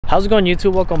How's it going,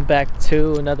 YouTube? Welcome back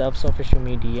to another episode of Fishing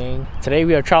with me, DYang. Today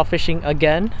we are trout fishing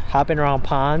again, hopping around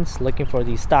ponds looking for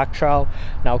these stock trout.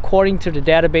 Now according to the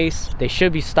database, they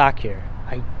should be stock here.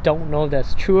 I don't know if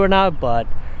that's true or not, but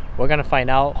we're gonna find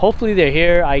out. Hopefully they're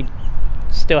here. I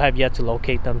still have yet to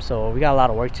locate them, so we got a lot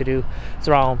of work to do. It's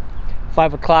around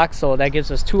 5 o'clock, so that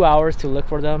gives us 2 hours to look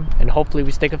for them, and hopefully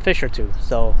we stick a fish or two.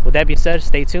 So with that being said,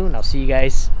 stay tuned. I'll see you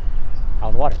guys out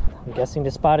in the water. I'm guessing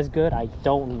this spot is good. I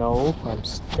don't know.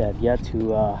 I've yet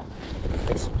to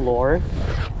explore.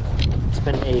 It's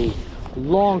been a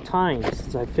long time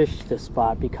since I fished this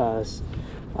spot because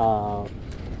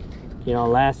you know,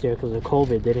 last year because of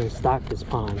COVID they didn't stock this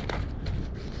pond,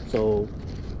 so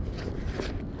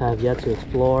I have yet to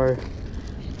explore,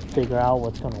 figure out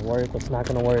what's gonna work, what's not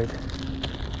gonna work,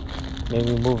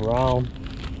 maybe move around,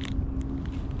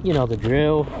 you know the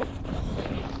drill.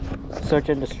 Search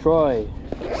and destroy.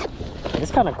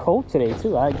 It's kind of cold today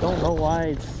too. I don't know why.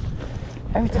 It's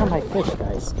every time I fish,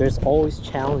 guys, there's always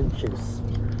challenges,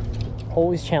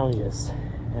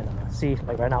 and see,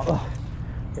 like right now, oh,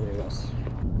 there it goes.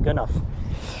 Good enough.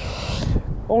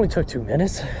 Only took 2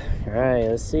 minutes. All right,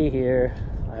 let's see here.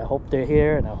 I hope they're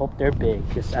here, and I hope they're big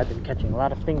because I've been catching a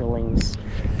lot of fingerlings.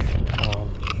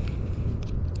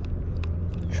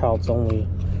 Trout's only.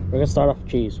 We're gonna start off.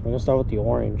 We're gonna start with the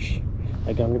orange.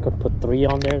 Like, I'm gonna put 3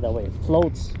 on there, that way it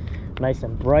floats nice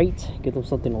and bright, give them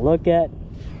something to look at.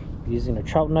 Using the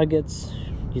trout nuggets,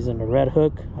 using the red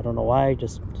hook. I don't know why,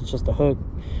 it's just a hook.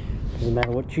 Doesn't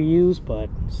matter what you use, but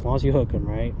as long as you hook them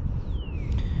right.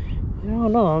 I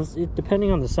don't know,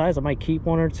 depending on the size I might keep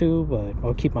 1 or 2, but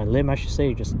I'll keep my limit, I should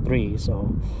say just 3.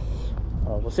 So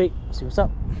we'll see what's up.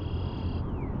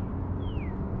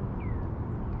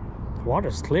 The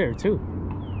water's clear too.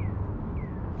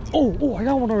 Oh, I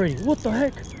got one already. What the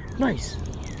heck? Nice.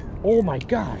 Oh my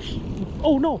gosh.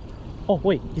 Oh no. Oh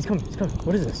wait, he's coming.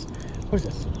 What is this? What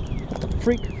the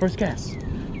freak? First cast.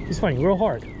 He's fighting real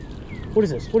hard. What is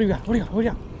this? What do you got?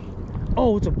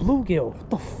 Oh, it's a bluegill. What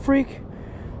the freak?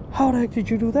 How the heck did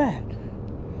you do that?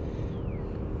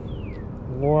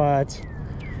 What?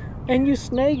 And you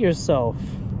snag yourself.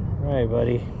 All right,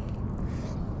 buddy.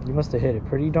 You must have hit it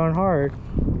pretty darn hard.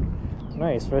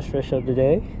 Nice. First fish of the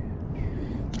day.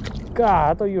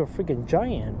 God, I thought you were a freaking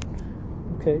giant.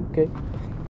 Okay.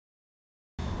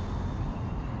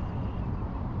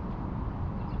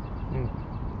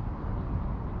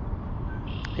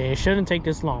 It shouldn't take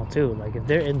this long too. Like, if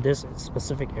they're in this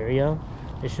specific area,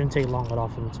 it shouldn't take long at all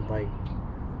for them to bite.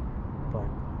 But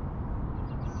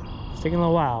it's taking a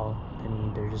little while. I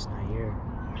mean, they're just not here.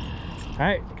 All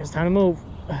right, I guess time to move.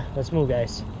 Let's move,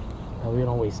 guys. Now we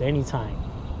don't waste any time.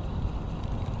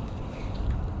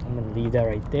 I'm gonna leave that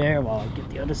right there while I get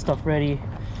the other stuff ready.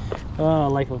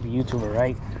 Life of a YouTuber,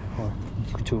 right? Or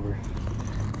YouTuber.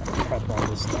 Prep all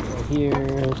this stuff right here.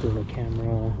 Do the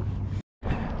camera.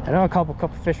 I know a couple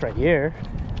fish right here.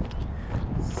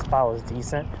 This spot was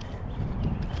decent.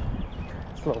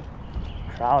 It's a little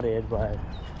crowded, but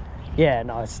yeah,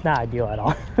 no, it's not ideal at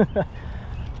all.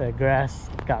 The grass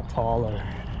got taller.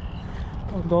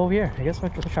 I'll go over here. I guess I'll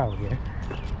try over here.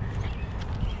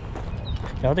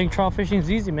 Y'all think trout fishing is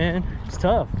easy, man? It's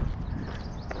tough.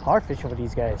 Hard fishing with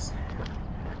these guys.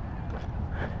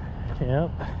 Yep.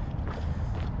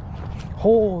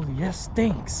 Holy, yes,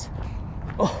 stinks.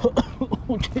 Oh,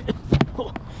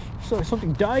 sorry,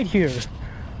 something died here.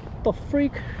 What the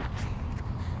freak?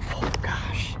 Oh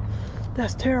gosh,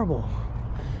 that's terrible.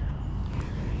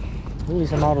 At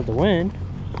least I'm out of the wind.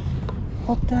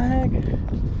 What the heck?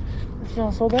 It's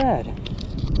not so bad.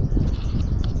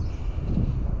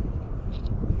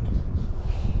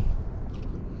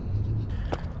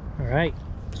 Alright,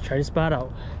 let's try this spot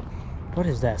out. What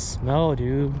is that smell,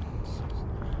 dude?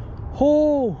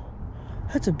 Oh,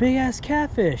 that's a big ass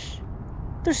catfish.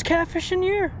 There's catfish in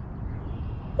here.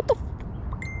 What the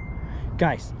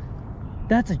guys,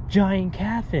 that's a giant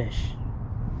catfish.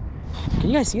 Can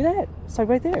you guys see that? It's like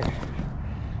right there.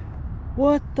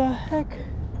 What the heck?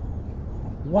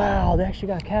 Wow, they actually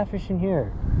got catfish in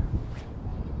here.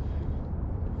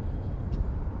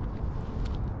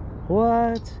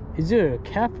 What? Is it a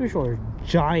catfish or a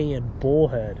giant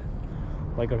bullhead?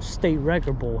 Like a state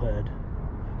record bullhead.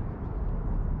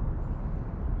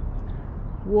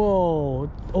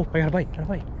 Whoa. Oh, I got a bite.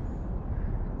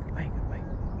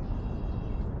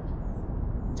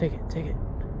 Take it.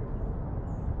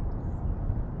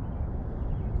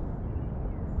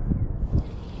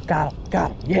 Got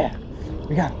him. Yeah.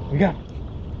 We got him.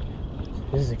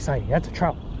 This is exciting. That's a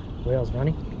trout. Whale's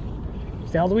running.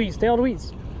 Stay out of the weeds.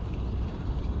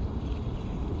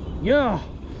 Yeah.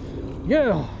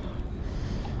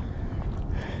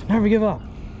 Never give up.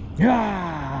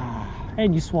 Yeah.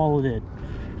 and you swallowed it.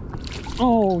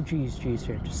 Oh, jeez,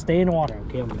 here. Just stay in the water,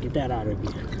 okay? I'm gonna get that out of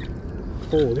you.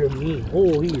 Oh, they're mean.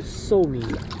 Oh, he is so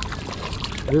mean.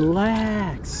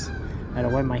 Relax. I gotta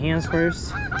wipe my hands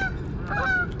first.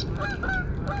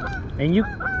 And you,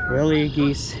 really,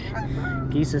 geese?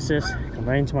 Geese assist. Come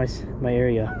right into my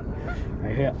area.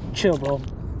 Right here. Chill, bro. All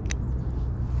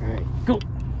right, go.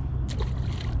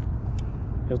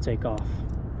 He'll take off.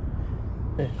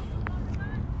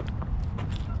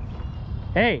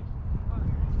 Hey.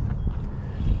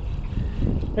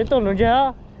 Ito no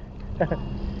siya.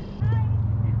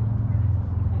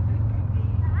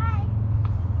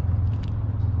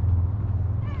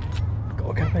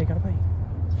 Go, gotta bite.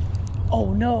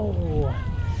 Oh no!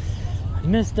 I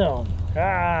missed him.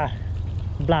 Ah,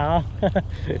 blah.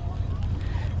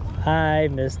 I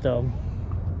missed him.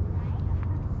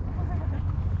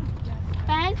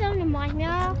 I had some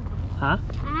marshmallow. Huh?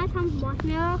 I had some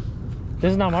marshmallow.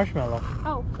 This is not marshmallow.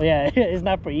 Oh. Yeah, it's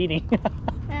not for eating.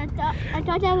 I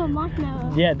thought that was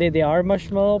marshmallow. Yeah, they are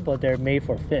marshmallow, but they're made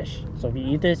for fish. So if you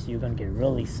eat this, you're gonna get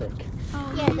really sick.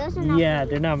 Oh. Yeah, those are not. Yeah,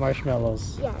 they're not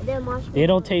marshmallows. Yeah, they're marshmallows. They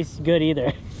don't taste good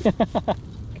either. All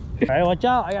right, watch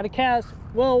out! I got a cast.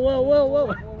 Whoa!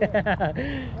 I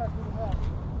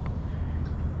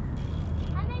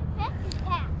made 50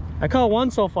 cats. I caught one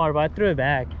so far, but I threw it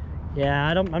back. Yeah,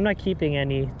 I'm not keeping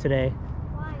any today.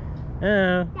 Why?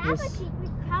 Yeah.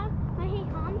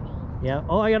 Yeah.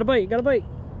 Oh, I got a bite.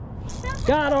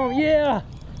 Got him. Yeah.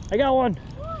 I got one.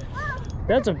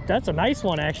 That's a nice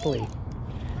one actually.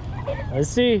 Let's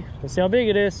see how big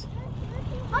it is.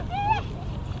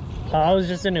 Oh, I was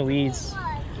just in the weeds.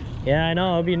 Yeah, I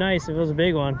know. It'd be nice if it was a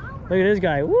big one. Look at this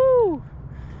guy. Woo!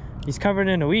 He's covered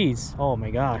in the weeds. Oh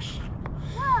my gosh.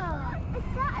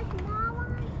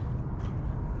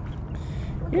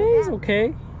 Yeah, he's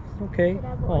okay. Okay.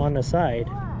 Oh, on the side.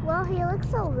 Well, he looks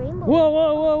so rainbow.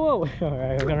 Whoa! All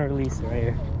right, we're gonna release it right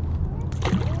here.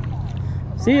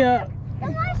 See ya.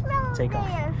 Take off.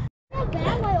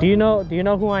 Do you know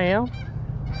who I am?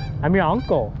 I'm your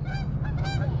uncle.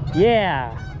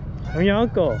 Yeah, I'm your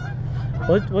uncle.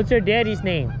 What's your daddy's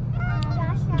name?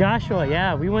 Joshua.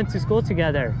 Yeah, we went to school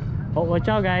together. Oh, watch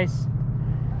out, guys.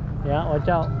 Yeah, watch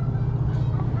out.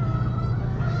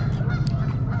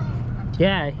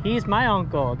 Yeah, he's my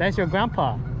uncle. That's your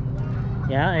grandpa.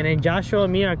 Yeah, and then Joshua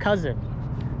and me are cousin.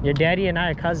 Your daddy and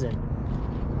I are cousin.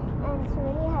 And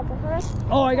Sony has a horse.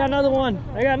 Oh, I got another one.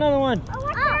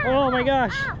 Oh my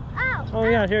gosh. Oh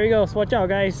yeah, here he goes. Watch out,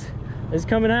 guys. It's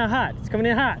coming out hot. It's coming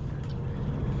in hot.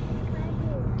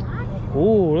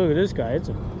 Oh, look at this guy. It's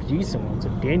a decent one. It's a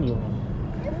Daniel one.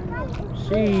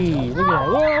 See, look at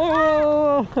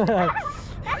that.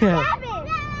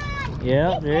 Whoa!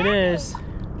 Yeah, there it is.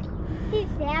 He's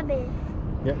stabbing.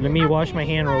 Yeah, let me wash my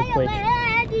hand real quick.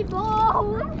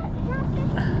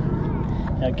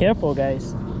 Now, careful,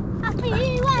 guys. Wash my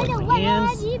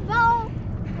hands.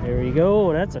 There we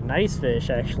go. That's a nice fish,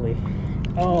 actually.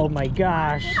 Oh my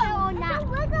gosh.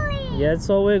 Yeah, it's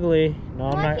so wiggly. No,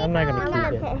 I'm not gonna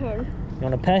keep it. Pet him. You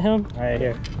wanna pet him? All right,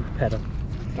 here, pet him.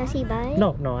 Does he bite?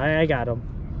 No, I got him.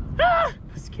 Ah!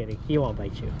 Just kidding. He won't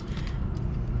bite you.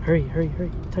 Hurry.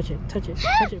 Touch it.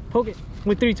 Poke it.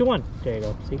 With 3, 2, 1. There you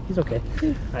go. See, he's okay. All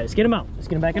right, let's get him out. Let's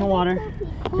get him back in the water.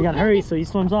 We gotta hurry so he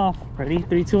swims off. Ready?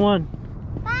 3, 2, 1.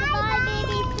 Bye,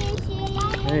 baby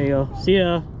fishy. There you go. See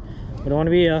ya. We don't want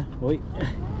to be ya. Wait.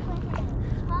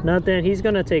 Nothing. He's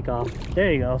gonna take off.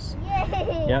 There he goes.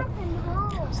 Yay. Yep.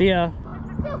 See ya.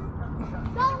 Go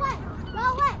away.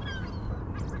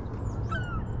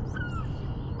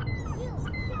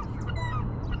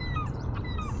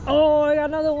 Oh, I got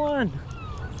another one.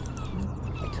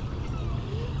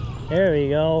 There we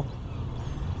go.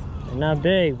 They're not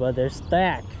big, but they're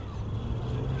stacked.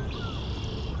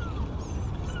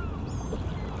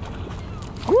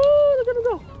 Woo, look at them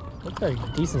go. Looks like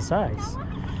a decent size.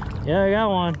 Yeah, I got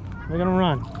one. We're gonna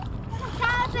run.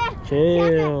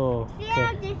 Chill.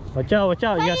 Okay. Watch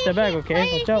out. You gotta step back,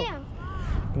 okay? Watch out.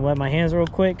 Wipe my hands real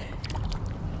quick.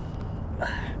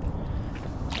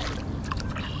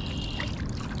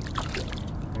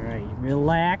 Alright,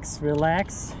 relax.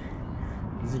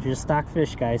 These are just stock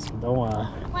fish, guys. Don't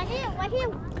What here?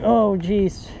 Oh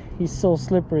jeez, he's so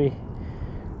slippery.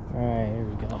 Alright, here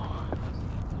we go.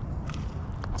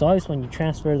 It's always when you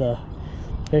transfer the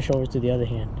fish over to the other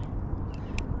hand.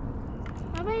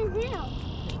 How about his heel?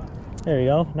 There we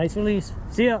go. Nice release.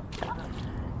 See ya.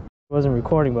 Wasn't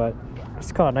recording, but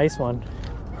it's caught a nice one.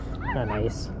 Not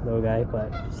nice, little guy,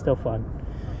 but still fun.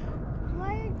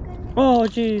 Oh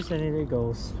jeez, and there it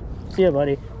goes. See ya,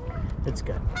 buddy. It's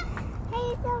good.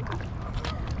 Hey, so.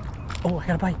 Oh, I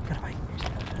got a bite.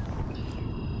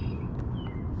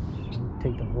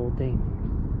 take the whole thing.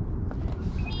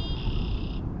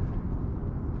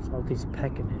 Something's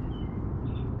pecking it.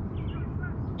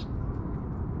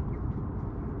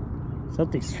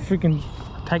 Something's freaking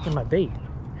pecking my bait.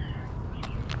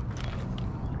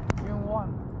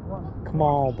 Come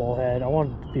on, bullhead. I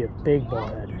want it to be a big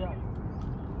bullhead.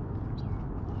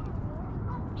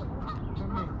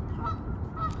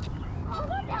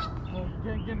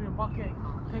 Get the bucket.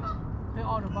 Take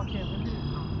all the bucket.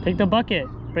 Take the bucket.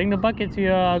 Bring the bucket to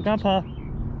your grandpa.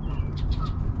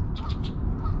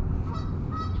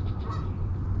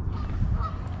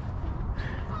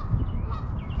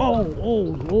 Oh,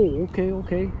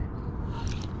 okay.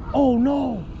 Oh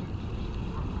no!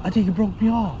 I think he broke me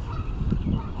off.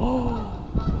 Oh,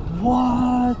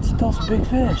 what? That was a big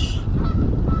fish.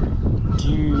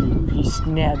 Dude, he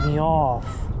snapped me off.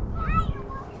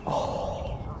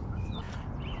 Oh.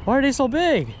 Why are they so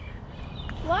big?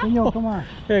 What? Daniel, come on.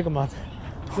 Here, come on.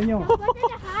 Daniel.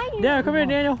 Daniel, come here,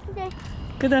 Daniel. Okay.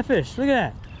 Look at that fish. Look at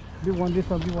that. Big one, this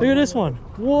one, big one. Look at this one.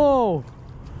 Whoa.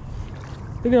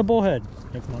 Look at the bullhead.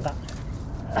 Here, come on. That.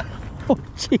 Oh,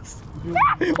 jeez.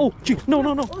 Oh, jeez. No.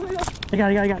 I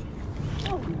got it.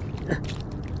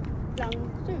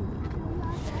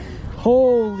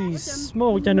 Holy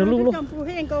smoke, Daniel. Look.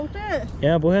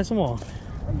 Yeah, bullhead some more.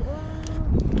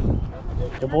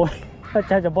 The boy.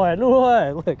 That's a bullhead.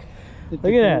 Look at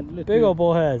that. Big old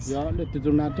bullheads.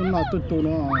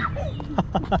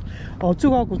 Oh, 这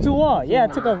个不错. Yeah,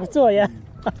 这个不错. Yeah.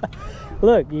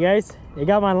 Look, you guys, you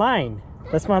got my line.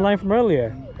 That's my line from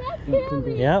earlier.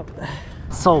 Yep.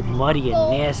 So muddy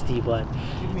and nasty, but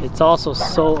it's also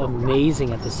so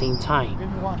amazing at the same time.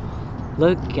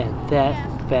 Look at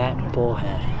that fat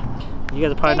bullhead. You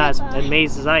guys are probably not as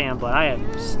amazed as I am, but I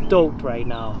am stoked right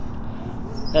now.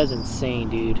 That's insane,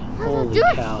 dude. Holy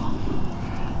cow.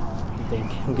 I think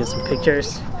we'll get some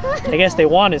pictures. I guess they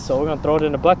want it, so we're gonna throw it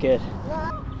in the bucket.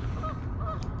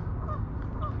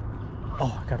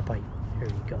 Oh, I got a bite. Here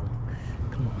you go.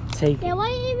 Come on, take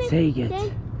it. Take it.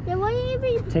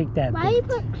 Take that bait.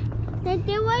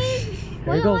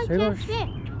 Here it goes.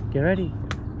 Get ready.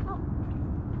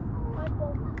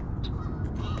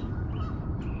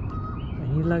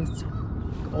 And he likes.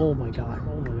 Oh my god.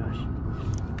 Oh my gosh.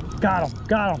 Got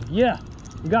him. Yeah.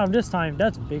 You got him this time.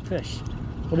 That's a big fish.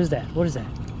 What is that?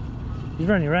 He's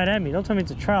running right at me. Don't tell me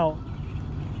it's a trout.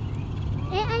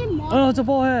 Oh, it's a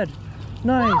bullhead.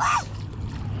 Nice.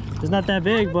 It's not that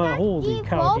big, but holy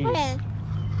cow. Geez.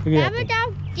 Look at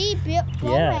that thing.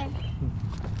 Yeah.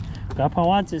 Grandpa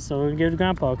wants it, so we're gonna give it to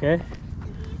Grandpa, okay?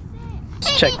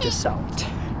 Let's check this out.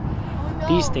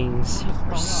 These things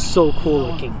are so cool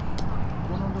looking.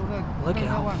 Look at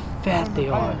how fat they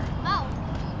are.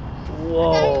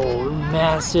 Whoa,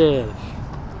 massive.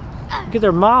 Look at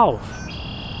their mouth.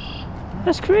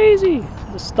 That's crazy.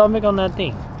 The stomach on that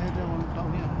thing.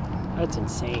 That's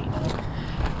insane.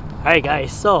 Alright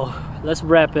guys, so let's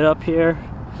wrap it up here.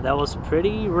 That was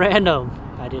pretty random.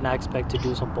 I did not expect to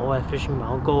do some bullhead fishing with my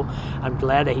uncle. I'm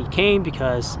glad that he came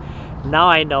because now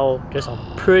I know there's some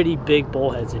pretty big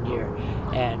bullheads in here.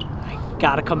 And I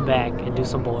gotta come back and do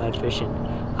some bullhead fishing.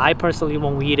 I personally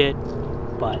won't eat it,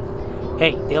 but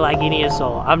hey, they like eating it,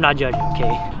 so I'm not judging, okay?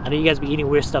 I know you guys be eating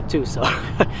weird stuff too, so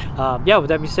yeah, with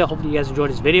that being said, hopefully you guys enjoyed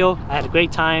this video. I had a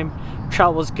great time.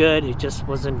 Trout was good. It just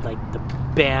wasn't like the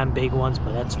bam big ones,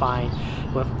 but that's fine.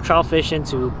 Went from trout fishing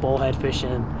to bullhead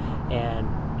fishing, and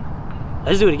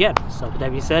let's do it again. So with that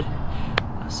being said,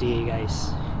 I'll see you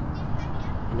guys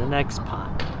in the next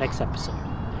pond, next episode.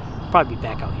 I'll probably be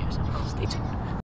back out here, so stay tuned.